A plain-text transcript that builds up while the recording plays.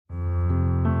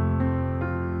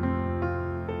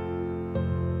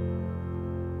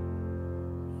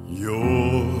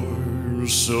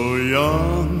so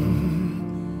young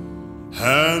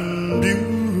and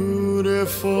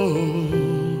beautiful,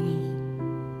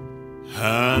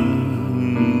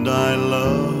 and I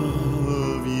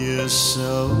love you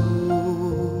so.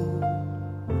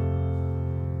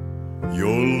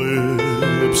 Your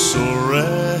lips so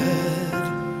red,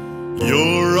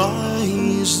 your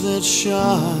eyes that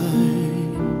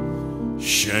shine,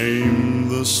 shame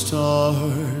the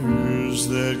stars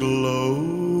that glow.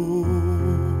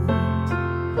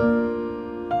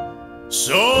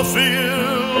 So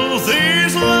fill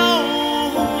these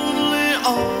lonely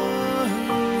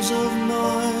arms of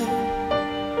mine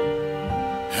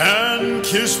and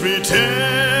kiss me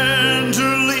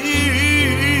tenderly.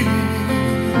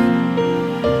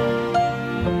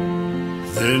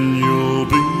 Then you'll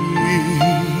be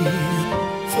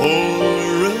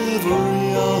forever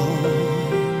young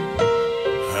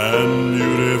and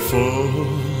beautiful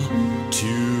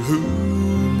to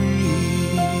me.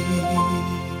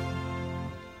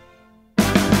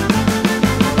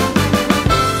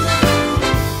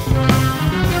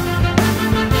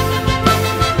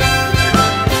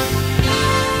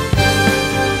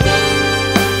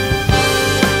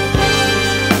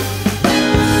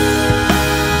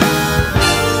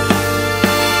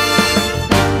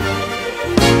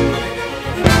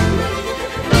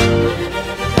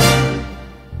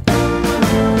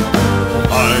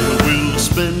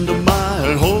 Spend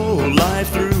my whole life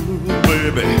through,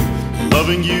 baby,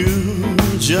 loving you,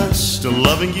 just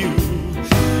loving you.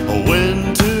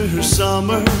 Winter,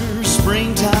 summer,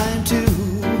 springtime too.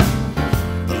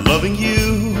 Loving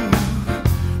you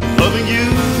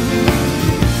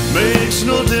makes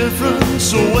no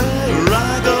difference where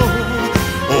I go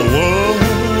or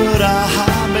what I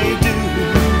may do.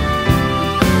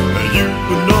 You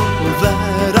know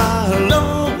that I'll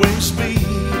always be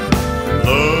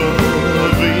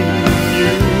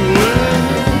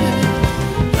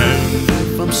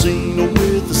seen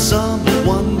with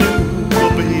someone new. Oh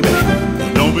baby,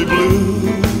 don't be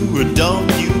blue, don't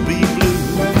you be blue.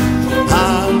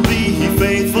 I'll be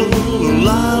faithful,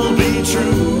 I'll be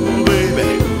true,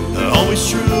 baby, always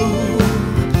true,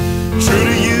 true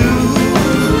to you.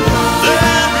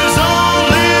 There is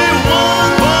only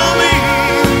one for me,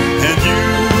 and you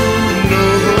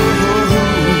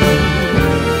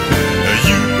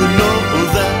know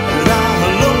that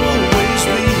I'll always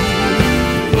be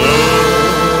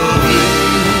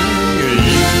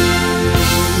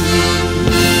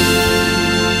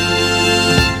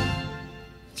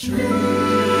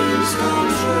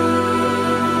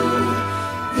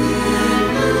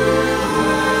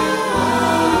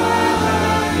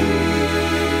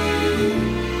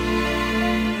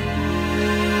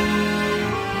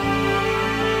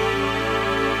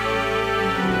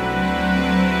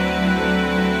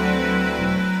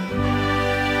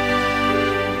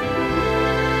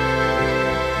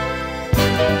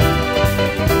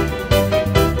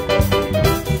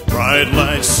bright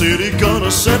light city,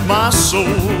 gonna set my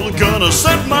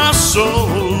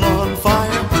soul on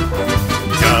fire.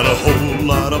 Got a whole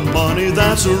lot of money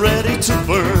that's ready to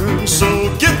burn, so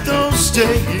get those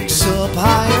stakes up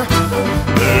higher.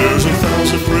 There's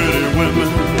 1,000 pretty